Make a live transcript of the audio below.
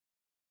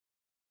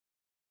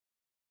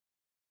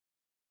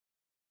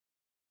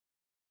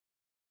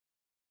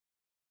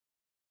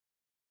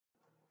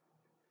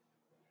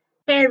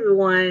Hey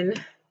everyone,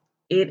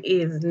 it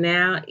is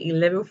now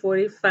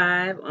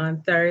 11:45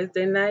 on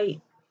Thursday night.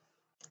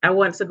 I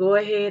want to go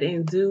ahead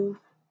and do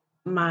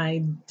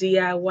my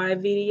DIY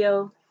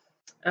video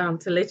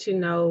to let you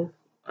know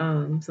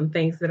some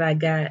things that I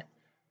got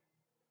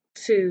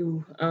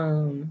to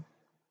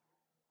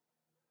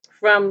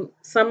from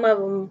some of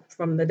them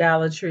from the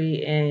Dollar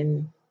Tree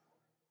and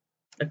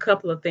a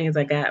couple of things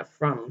I got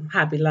from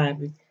Hobby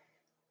Lobby.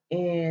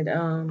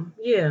 And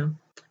yeah,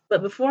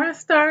 but before I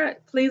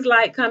start, please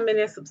like, comment,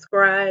 and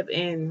subscribe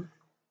and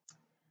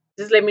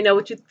just let me know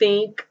what you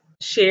think.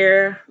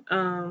 Share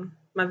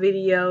my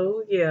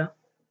video. Yeah.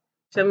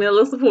 Show me a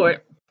little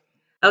support.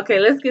 Okay,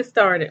 let's get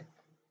started.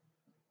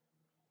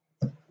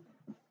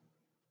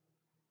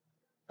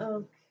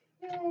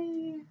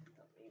 Okay.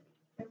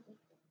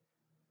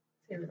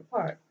 Tear it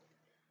apart.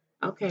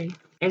 Okay.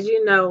 As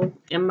you know,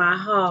 in my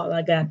haul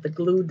I got the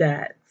glue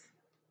dots.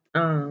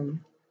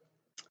 Um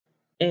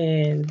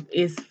and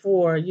it's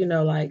for,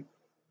 like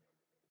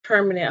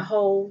permanent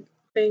hole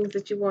things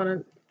that you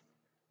want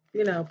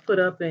to, put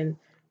up and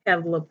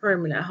have a little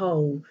permanent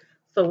hole.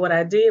 So what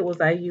I did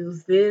was I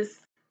used this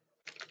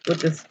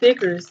with the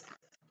stickers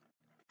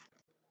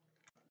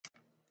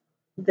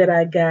that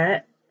I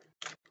got,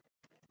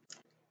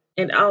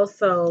 and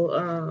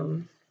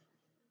also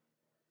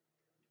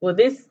well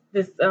this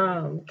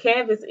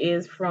canvas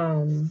is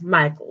from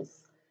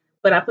Michaels,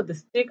 but I put the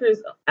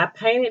stickers. I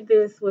painted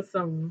this with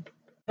some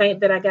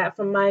paint that I got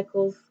from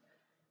Michaels,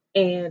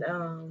 and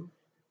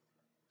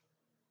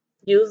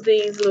used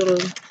these little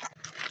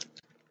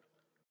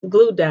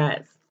glue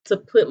dots to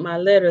put my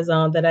letters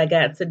on that I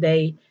got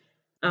today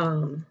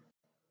um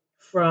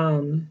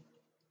from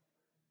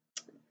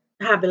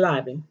Hobby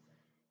Lobby,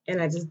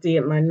 and I just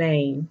did my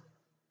name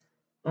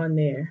on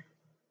there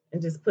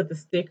and just put the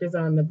stickers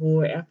on the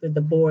board after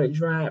the board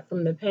dried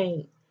from the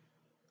paint.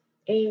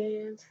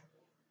 And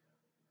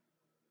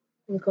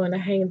I'm going to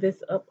hang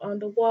this up on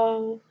the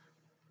wall.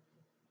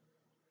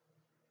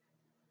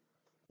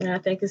 And I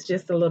think it's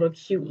just a little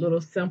cute, little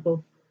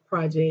simple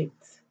project.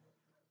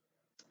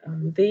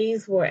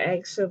 These were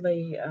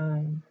actually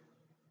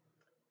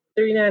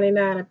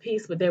 $3.99 a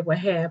piece, but they were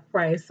half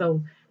price,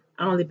 so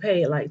I only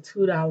paid like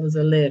 $2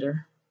 a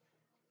letter.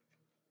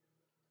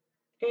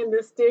 And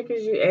the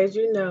stickers, as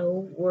you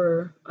know,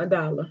 were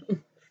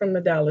 $1 from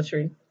the Dollar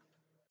Tree.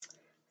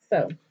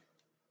 So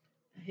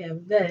I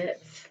have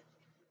that.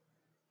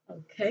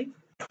 Okay,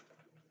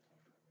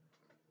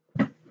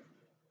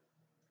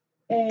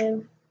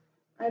 and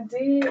I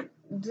did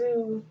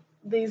do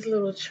these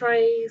little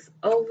trays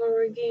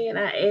over again.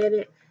 I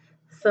added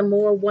some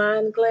more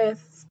wine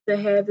glasses to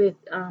have it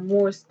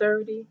more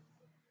sturdy,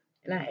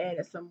 and I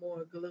added some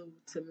more glue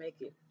to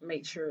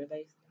make sure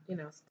they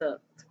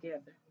stuck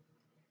together.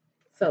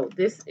 So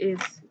this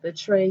is the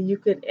tray. You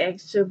could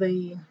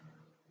actually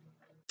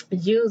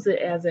use it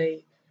as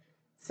a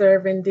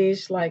serving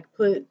dish, like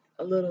put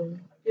a little,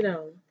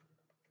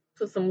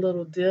 put some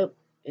little dip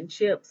and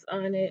chips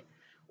on it,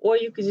 or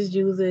you could just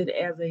use it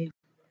as a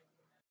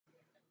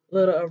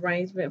little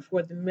arrangement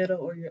for the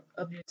middle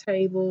of your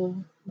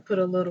table. Put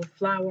a little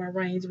flower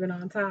arrangement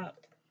on top.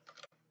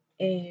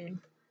 And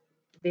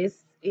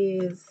this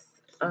is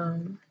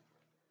Dollar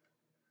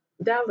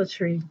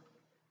Tree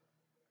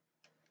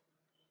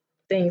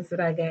things that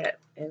I got,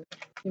 and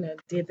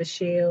did the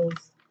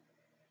shells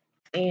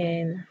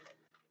and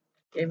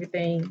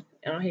everything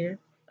on here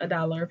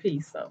 $1 a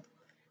piece. So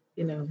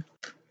you know,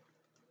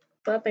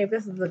 so I think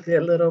this is a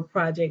good little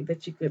project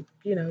that you could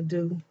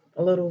do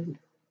a little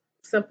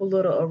simple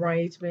little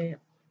arrangement.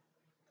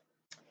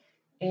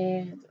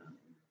 And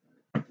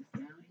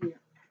down here,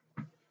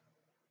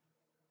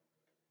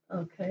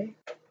 okay.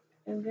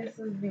 And this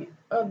is the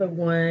other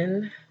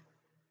one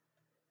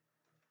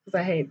because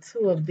I had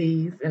two of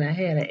these and I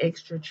had an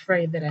extra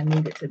tray that I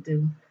needed to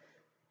do.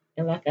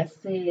 And like I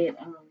said,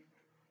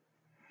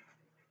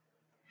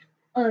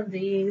 on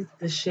these,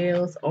 the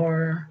shells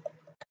are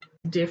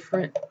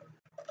different.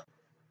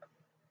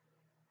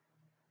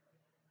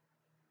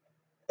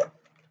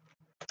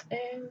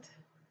 And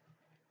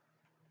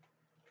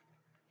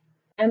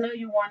I know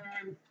you're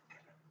wondering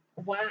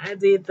why I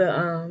did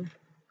the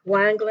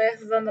wine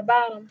glasses on the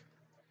bottom.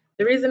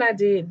 The reason I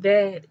did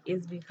that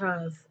is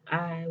because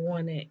I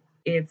wanted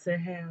it to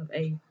have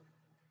a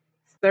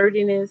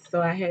sturdiness,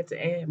 so I had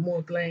to add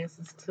more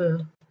glasses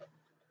to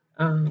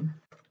um,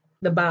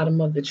 the bottom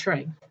of the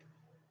tray.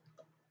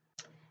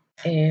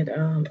 And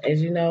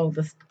as you know,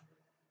 the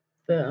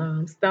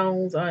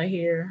stones on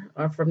here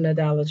are from the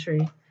Dollar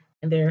Tree,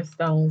 and there are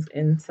stones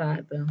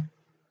inside them.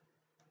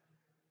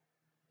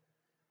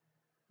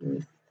 Let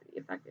me see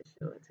if I can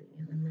show it to you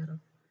in the middle.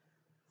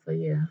 So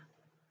yeah,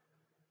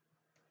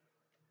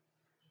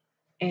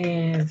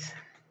 and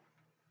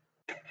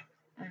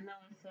I know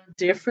it's a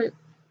different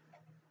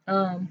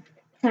um,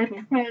 type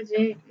of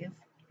project. It's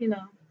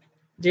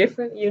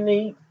different,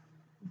 unique,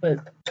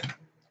 but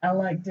I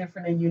like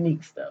different and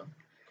unique stuff.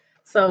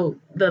 So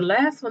the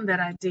last one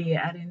that I did,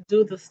 I didn't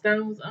do the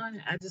stones on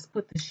it. I just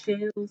put the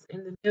shells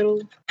in the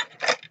middle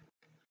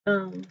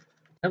um,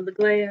 of the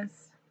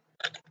glass.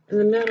 in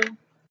the middle.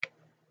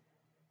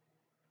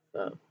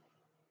 So,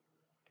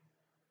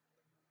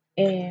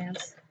 and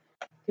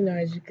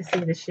as you can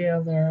see, the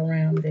shells are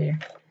around there.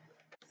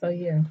 So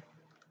yeah,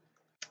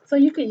 so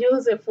you could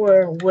use it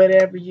for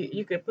whatever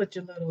you could put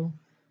your little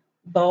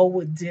bowl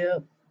with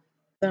dip,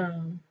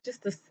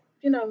 just to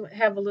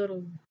have a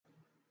little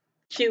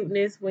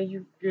cuteness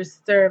when you're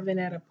serving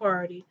at a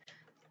party.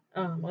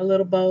 A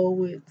little bowl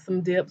with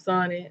some dips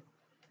on it,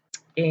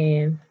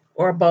 and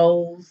or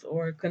bowls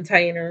or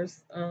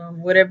containers,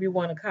 whatever you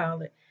want to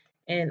call it,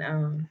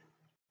 and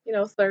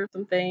serve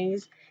some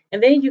things.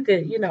 And then you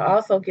could,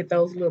 also get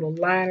those little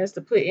liners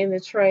to put in the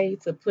tray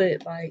to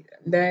put like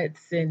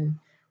nuts and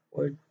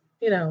or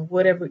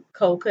whatever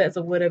cold cuts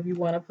or whatever you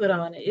want to put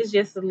on it. It's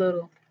just a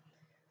little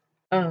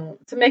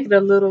to make it a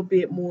little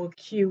bit more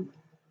cute,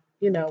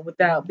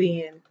 without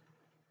being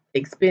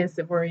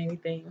expensive or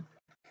anything.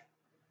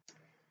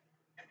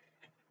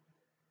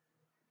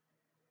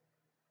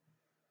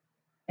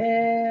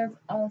 And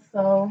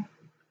also,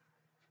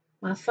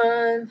 my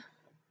son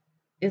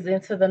is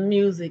into the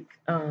music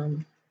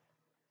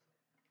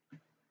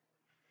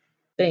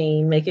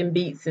thing, making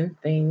beats and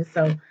things.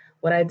 So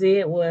what I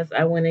did was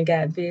I went and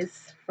got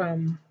this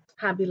from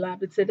Hobby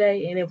Lobby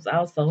today, and it was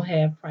also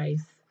half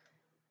price.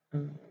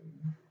 Um,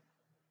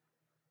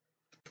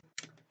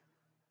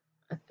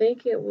 I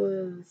think it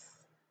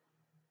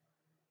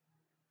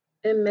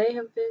may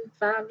have been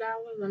 $5.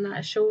 I'm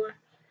not sure,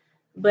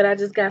 but I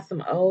just got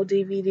some old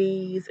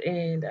DVDs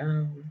and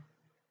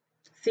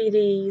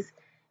CDs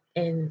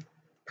and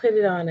put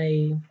it on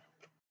a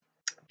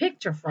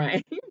picture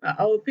frame, an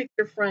old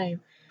picture frame.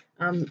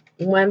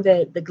 One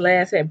that the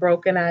glass had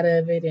broken out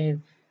of it,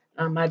 and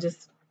I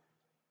just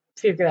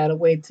figured out a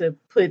way to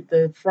put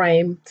the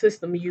frame to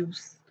some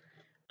use,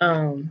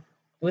 um,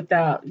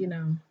 without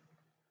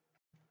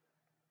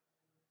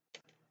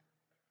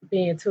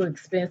being too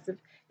expensive.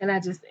 And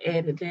I just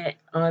added that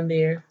on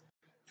there.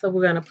 So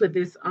we're gonna put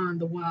this on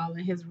the wall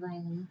in his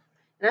room,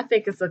 and I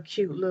think it's a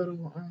cute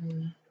little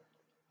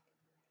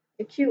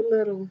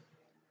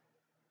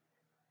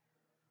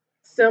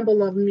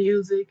symbol of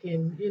music,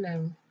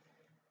 and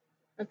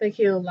I think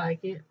he'll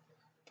like it.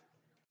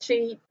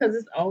 Cheap because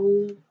it's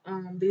old.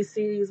 These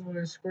CDs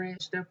were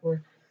scratched up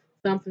or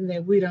something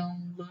that we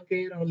don't look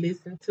at or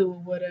listen to or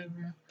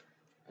whatever.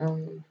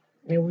 Um,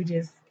 and we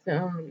just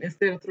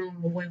instead of throwing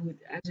them away,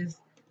 I just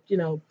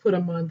put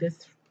them on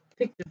this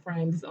picture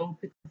frame, this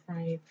old picture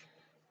frame,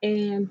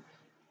 and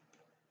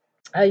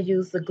I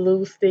use the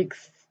glue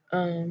sticks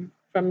from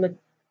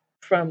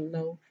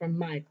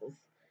Michaels,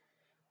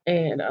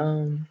 and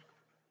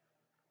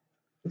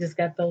just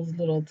got those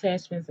little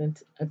attachments and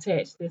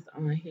attach this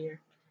on here.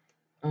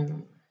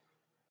 Um,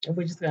 and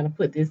we're just gonna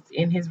put this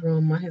in his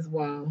room on his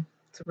wall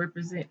to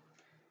represent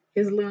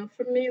his love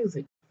for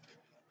music.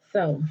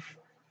 So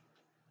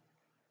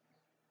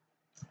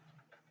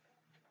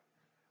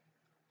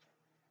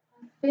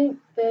I think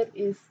that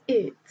is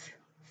it.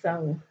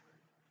 So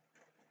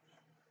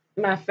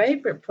my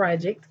favorite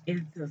project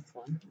is this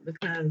one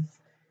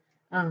because,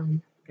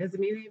 as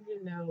many of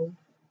you know,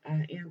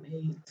 I am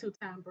a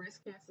two-time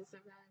breast cancer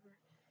survivor,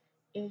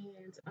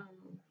 and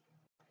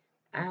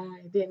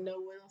I didn't know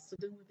what else to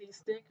do with these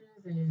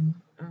stickers, and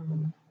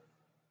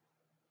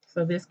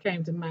so this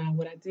came to mind.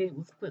 What I did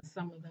was put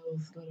some of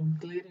those the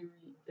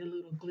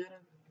little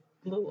glitter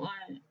glue on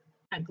it,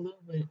 not glue,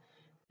 but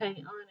paint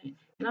on it.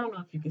 And I don't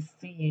know if you can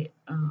see it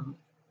on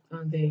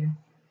there.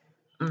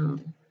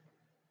 Um,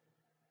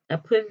 I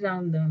put it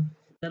on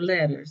the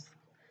letters,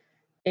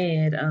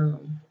 and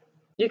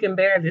you can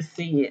barely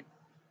see it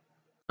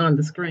on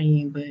the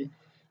screen, but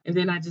and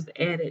then I just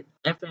added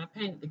after I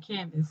painted the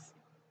canvas,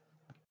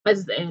 I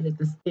just added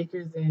the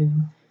stickers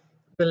and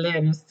the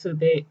letters to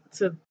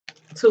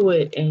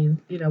it,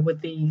 and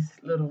with these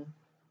little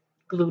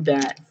glue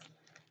dots.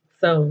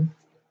 So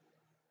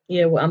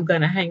yeah, well, I'm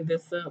gonna hang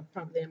this up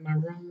probably in my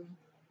room.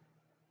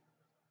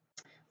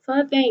 So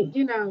I think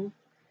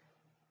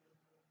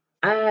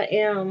I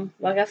am,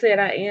 like I said,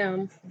 I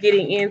am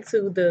getting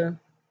into the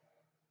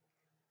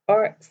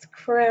arts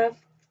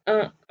craft,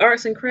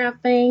 arts and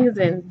craft things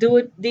and do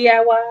it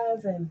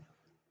DIYs, and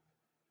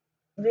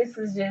this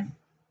is just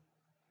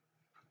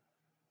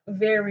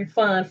very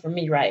fun for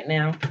me right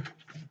now.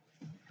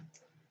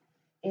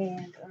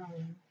 And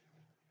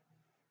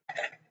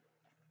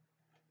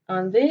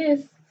on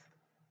this,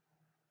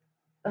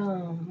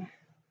 um,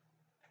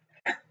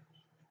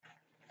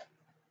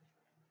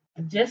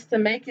 just to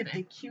make it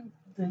a cute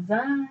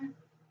design,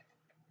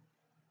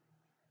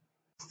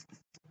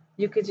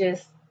 you could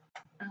just,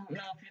 I don't know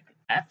if you could,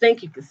 I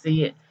think you could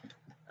see it.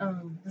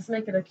 Just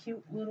make it a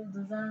cute little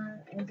design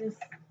and just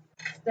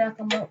stack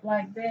them up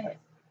like that.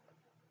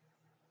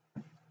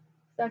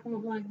 Stack them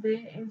up like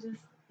that, and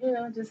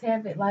just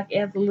have it like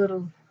as a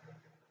little,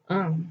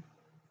 um,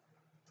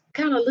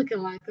 kind of looking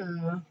like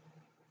a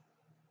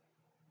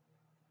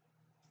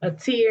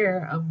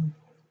tier of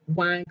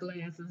wine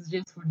glasses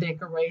just for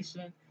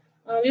decoration.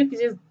 You can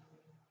just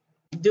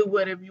do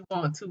whatever you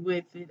want to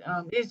with it.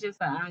 It's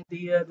just an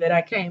idea that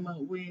I came up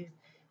with.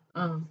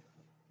 Um,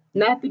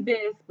 Not the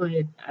best, but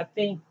I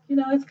think,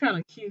 it's kind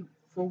of cute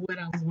for what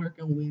I was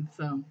working with.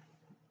 So,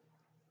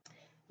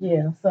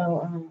 yeah.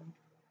 So,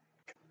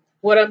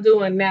 what I'm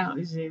doing now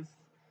is just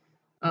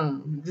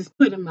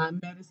putting my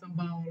medicine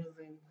balls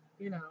and,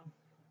 you know,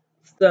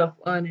 stuff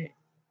on it.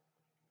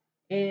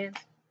 And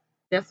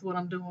that's what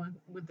I'm doing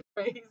with the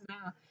trays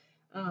now.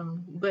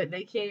 But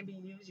they can be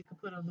used. You can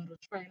put a little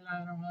tray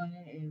liner on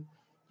it, and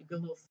you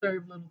can little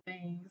serve little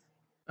things,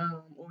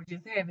 or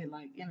just have it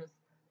like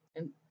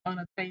on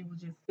a table,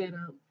 just set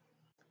up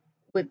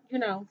with,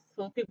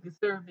 so people can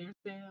serve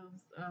themselves,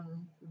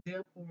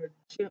 dip or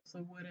chips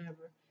or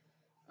whatever.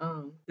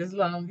 As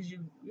long as you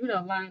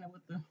line it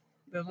with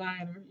the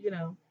liner.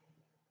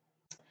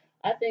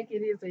 I think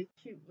it is a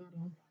cute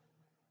little.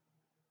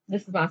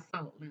 This is my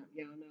salt lamp,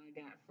 y'all know I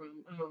got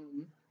from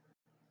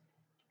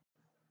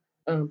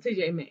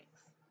TJ Maxx.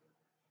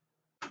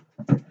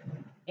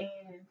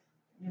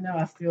 And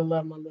I still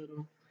love my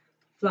little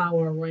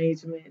flower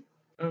arrangement.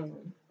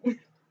 Um,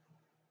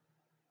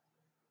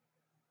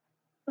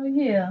 so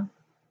yeah,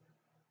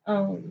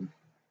 um,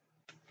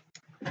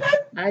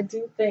 I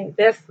do think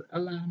that's a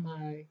lot of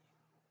my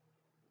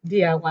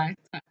DIY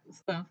type of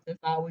stuff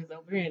that's always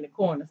over here in the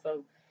corner.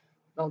 So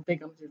don't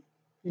think I'm just,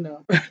 you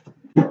know,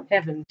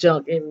 having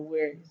junk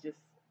everywhere. It's just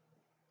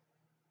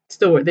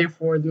stored there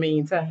for the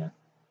meantime.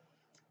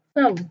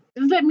 So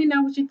just let me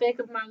know what you think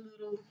of my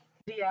little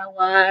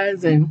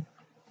DIYs, and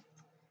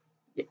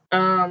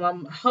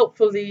I'm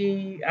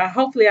hopefully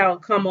I'll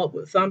come up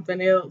with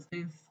something else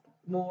that's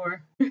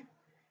more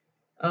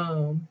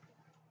um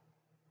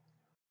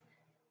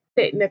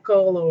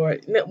technical, or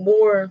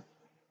more,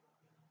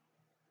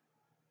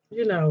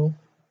 you know,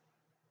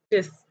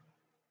 just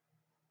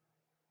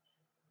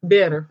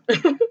better.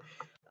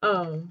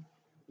 um,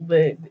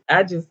 but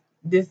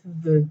this is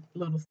the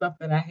little stuff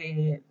that I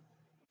had,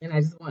 and I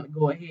just want to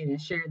go ahead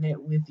and share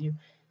that with you.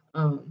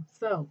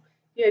 So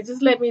yeah,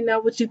 just let me know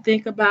what you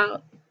think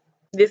about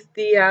this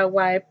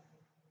DIY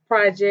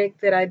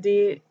project that I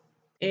did,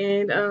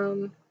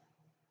 and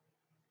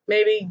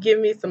maybe give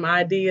me some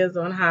ideas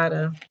on how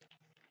to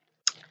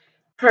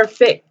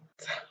perfect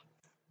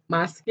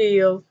my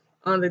skills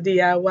on the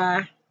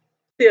DIY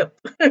tip.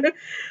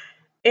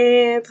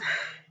 And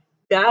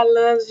God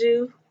loves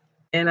you,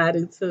 and I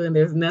do too, and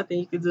there's nothing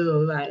you can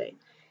do about it.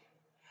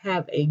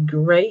 Have a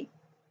great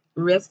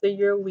rest of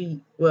your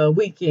week. Well,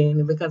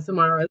 weekend, because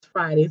tomorrow is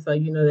Friday, so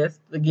that's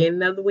the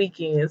beginning of the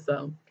weekend.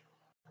 So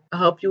I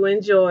hope you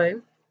enjoy,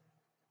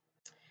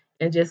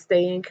 and just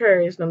stay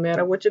encouraged no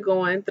matter what you're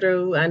going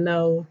through. I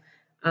know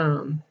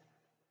um,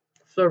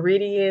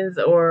 Floridians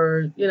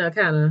are,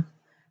 kind of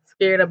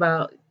scared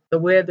about the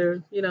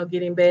weather,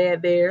 getting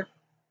bad there.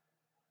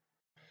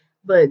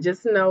 But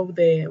just know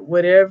that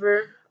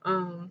whatever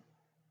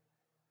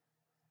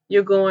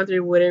you're going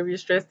through, whatever you're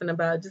stressing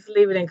about, just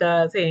leave it in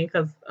God's hand,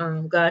 because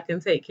God can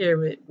take care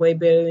of it way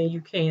better than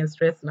you can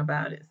stressing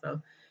about it.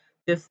 So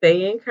just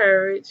stay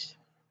encouraged,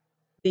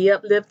 be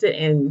uplifted,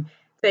 and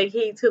take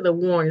heed to the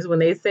warnings. When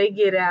they say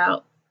get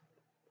out,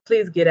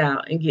 please get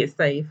out and get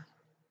safe.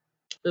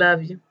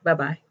 Love you. Bye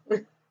bye.